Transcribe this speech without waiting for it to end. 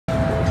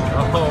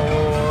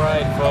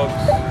Alright,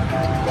 folks.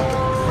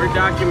 We're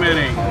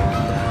documenting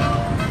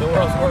the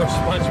world's worst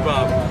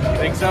SpongeBob.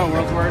 Think so?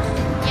 World's worst?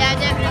 Yeah,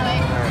 definitely.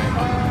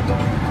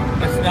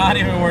 Alright. It's not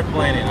even worth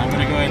playing it. I'm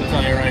going to go ahead and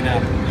tell you right now.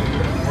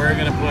 We're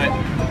going to put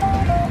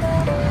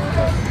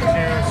 2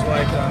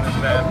 swipes on this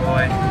bad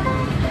boy.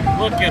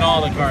 Look at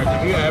all the cards.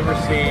 Have you ever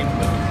seen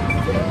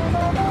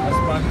a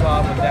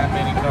SpongeBob with that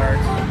many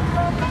cards?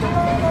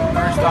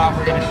 First off,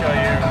 we're going to show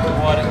you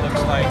what it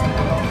looks like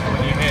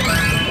when you hit it.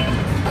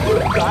 You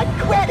got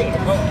credit.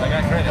 Oh, I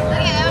got credit.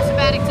 Okay, that was a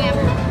bad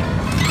example.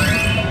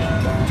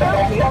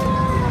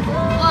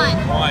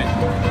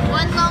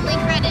 One lonely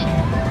credit.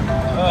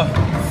 Oh,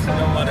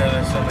 no wonder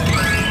there's so many.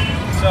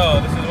 So,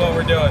 this is what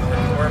we're doing.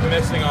 We're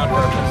missing on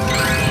purpose.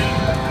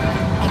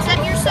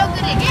 Except you're so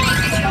good at hitting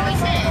that you always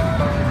hit it.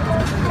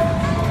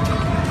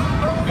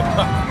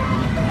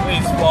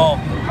 Please fall.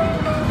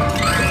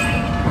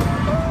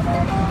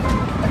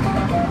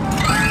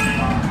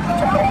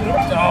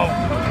 Oh.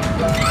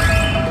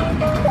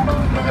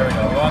 There we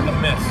go. We're on the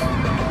miss.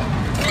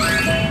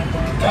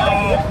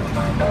 Oh.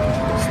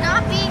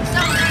 Stop being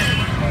so good.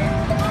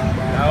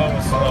 That one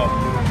was slow.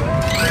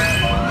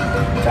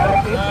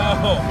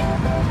 No.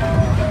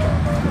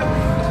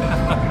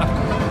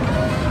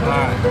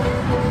 Alright.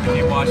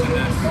 Keep watching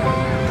this.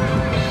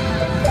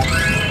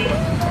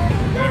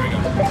 There we go.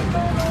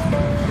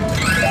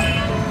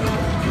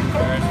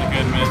 There's the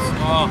good miss.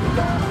 Oh.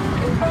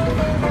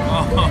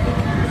 Oh.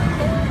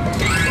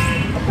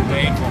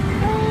 Painful.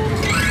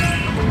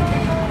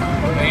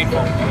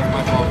 Painful. That's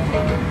my fault.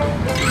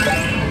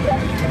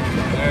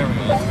 There we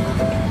go.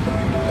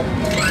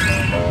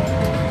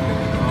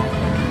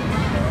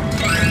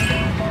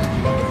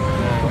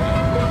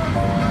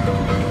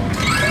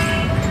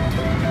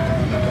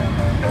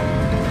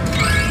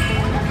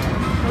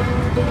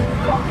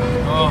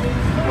 Oh.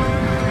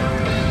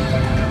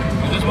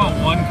 I just want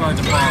one card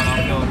to fall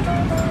and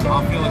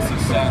I'll feel a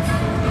success.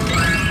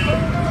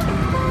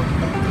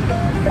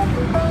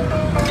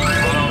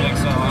 I don't think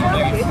so. I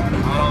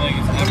don't think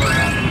it's ever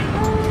happening.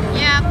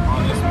 Yeah.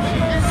 On this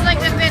machine. This is like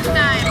the 5th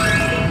time.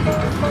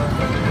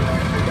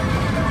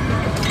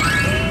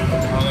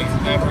 I don't think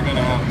it's ever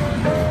gonna happen.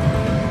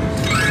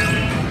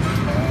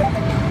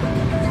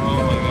 Oh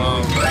my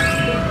god.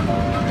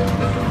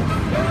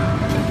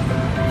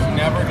 It's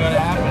never gonna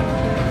happen.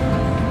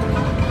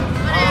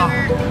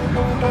 Whatever.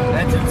 Oh,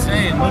 that's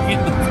insane. Look at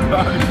these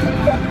cards.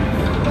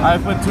 I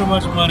put too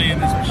much money in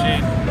this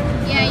machine.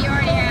 Yeah, you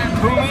already have.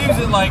 Who leaves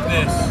it like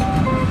this?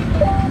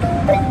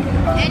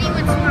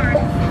 Anyone smart.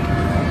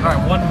 Alright,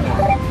 one more.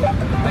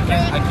 I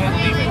can't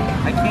leave it.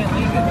 I can't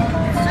leave it.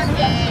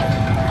 Okay.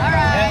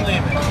 Alright. Can't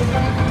leave it.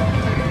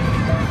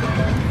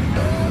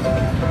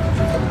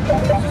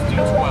 Just do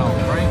 12,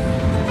 right?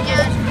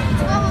 Yeah,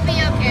 12 will be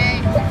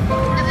okay.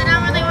 Because I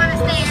don't really want to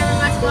stay here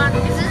much longer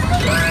because this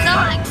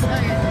sucks.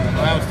 Okay.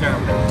 Well, that was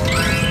terrible.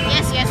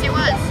 Yes, it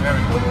was. There we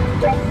go.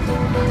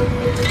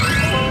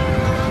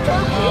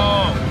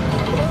 Oh!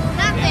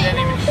 Nothing. He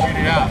didn't even shoot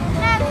it out.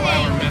 Nothing. Why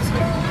we're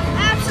missing.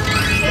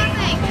 Absolutely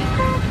nothing.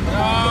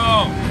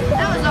 No!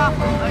 That was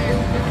awful. Okay.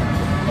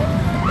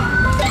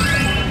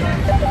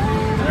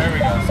 There we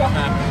go. Something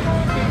happened.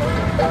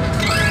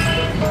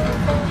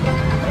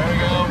 There we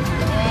go.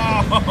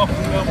 Oh,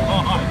 come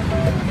on.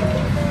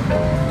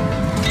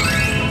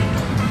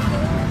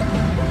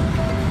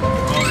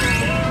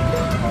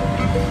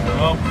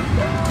 Oh.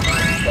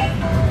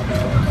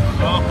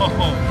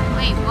 Oh.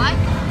 Wait, what?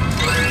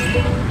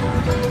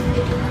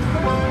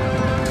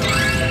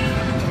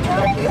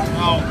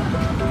 No.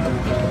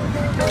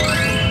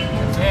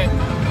 That's it.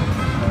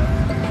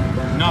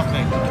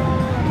 Nothing.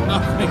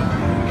 Nothing.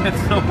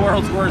 It's the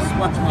world's worst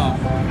SpongeBob.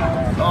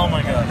 Oh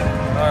my god.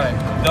 Alright,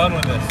 done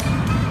with this.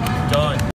 Done.